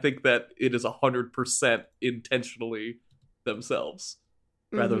particular. I think that it is 100% intentionally themselves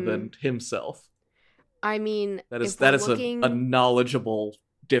rather Mhm. than himself. I mean, That is if we're that is looking, a knowledgeable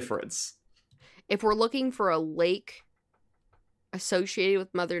difference. if we're looking for a lake associated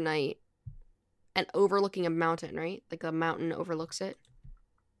with Mother Night and overlooking a mountain, right? Like a mountain overlooks it.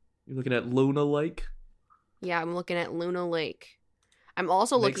 You're looking at Luna Lake. Yeah, I'm looking at Luna Lake. I'm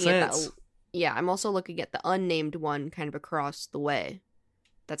also Makes looking at sense. that. Yeah, I'm also looking at the unnamed one kind of across the way.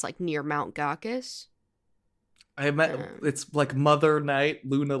 That's like near Mount Gakis. It's like Mother Night,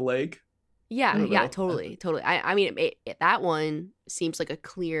 Luna Lake. I Yeah, don't yeah, know. totally. I mean, that one seems like a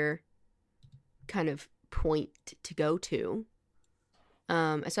clear kind of point to go to,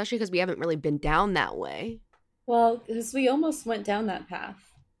 especially because we haven't really been down that way. Well, because we almost went down that path.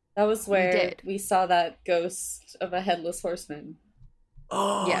 That was where did. we saw that ghost of a headless horseman.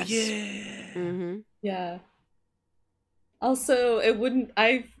 Oh, Yes. yeah. Mm-hmm. Yeah. Also, it wouldn't.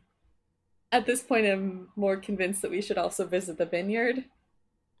 At this point, I'm more convinced that we should also visit the vineyard.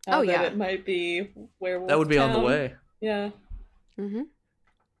 Oh, that yeah. it might be werewolf. That would be on the Town. way. Yeah. Mm-hmm.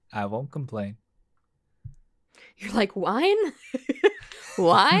 I won't complain. You're like, wine?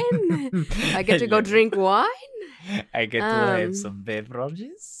 Wine? I get to go drink wine? I get to have some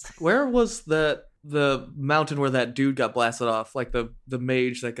beverages. Where was the mountain where that dude got blasted off? Like the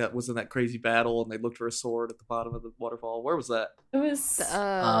mage that was in that crazy battle, and they looked for a sword at the bottom of the waterfall. Where was that? It was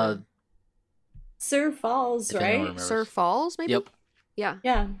Sir Falls, if anyone right? remembers. Sir Falls, maybe? Yep. Yeah.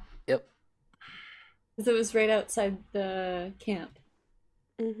 Yeah. Yep. Because it was right outside the camp.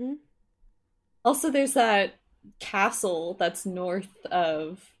 Mm-hmm. Also, there's that castle that's north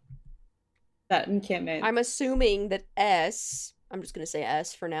of that encampment. I'm assuming that I'm just going to say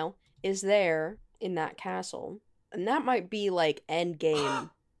S for now, is there in that castle. And that might be like end game.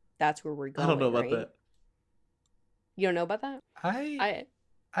 That's where we're going. I don't know about right? that. You don't know about that?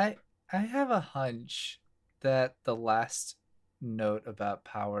 I have a hunch that the last note about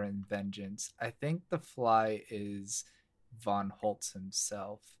power and vengeance, I think the fly is Von Holtz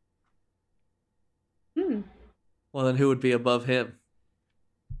himself. Well, then who would be above him?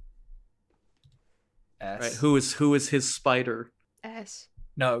 S. Right? Who is his spider? S.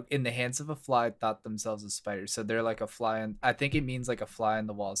 No, in the hands of a fly thought themselves as spiders. So they're like a fly, and I think it means like a fly on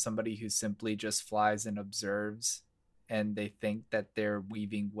the wall, somebody who simply just flies and observes, and they think that they're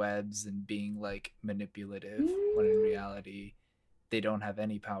weaving webs and being like manipulative, when in reality they don't have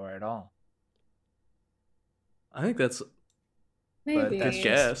any power at all. I think that's Maybe. But that's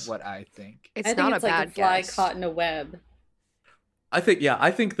Guess. just what I think. It's I think not it's a like bad a fly guess. caught in a web. I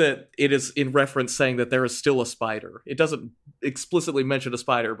think that it is in reference saying that there is still a spider. It doesn't explicitly mention a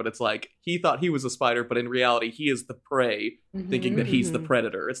spider, but it's like he thought he was a spider, but in reality he is the prey, thinking that he's the Mhm.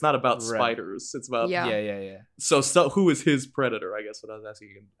 predator. It's not about Right. spiders. It's about Yeah. Yeah. So who is his predator? I guess what I was asking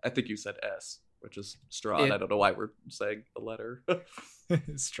you. I think you said S, which is Strahd. I don't know why we're saying the letter.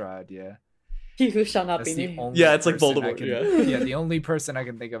 Strahd, yeah. He who shall not That's be the named. only Yeah, it's like person I Voldemort, can- yeah. Yeah, the only person I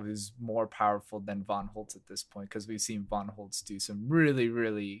can think of who's more powerful than Von Holtz at this point, because we've seen Von Holtz do some really,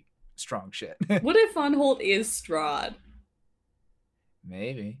 really strong shit. What if Von Holt is Strahd?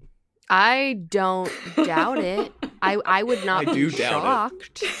 Maybe. I don't doubt it. I would not I do be doubt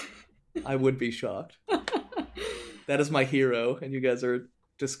shocked. I would be shocked. That is my hero, and you guys are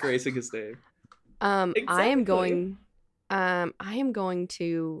disgracing his name. I am Exactly. going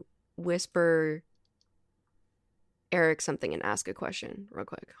to whisper Eric something and ask a question real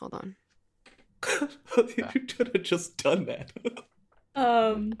quick. Hold on. You could have just done that.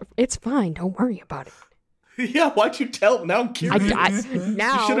 It's fine. Don't worry about it. Yeah, why'd you tell? Now I'm curious.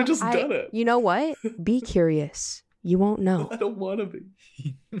 Now You should have just done it. You know what? Be curious. You won't know. I don't want to be.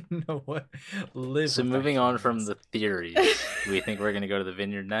 You know what? Live So with moving that on from curiosity. the theories, do we think we're going to go to the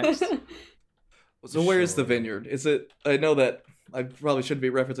vineyard next? So where is the Sure. vineyard? Is it? I know that I probably shouldn't be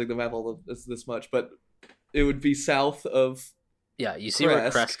referencing the map all of this much, but it would be south of, Yeah, you see where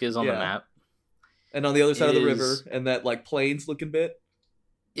Kresk, Kresk is on the yeah. map? and on the other side of the river, Is- and that like plains looking bit.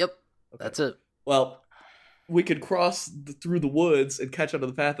 Yep, Okay. that's it. Well, we could cross through the woods and catch onto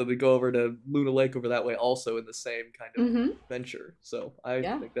the path, and then go over to Luna Lake over that way, also in the same kind of Mm-hmm. venture. So I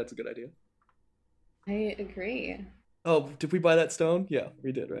Yeah. think that's a good idea. I agree. Oh, did we buy that stone? Yeah,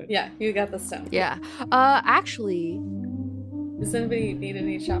 we did, right? Yeah, you got the stone. Yeah. Actually, Does anybody need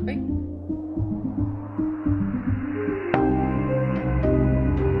any shopping?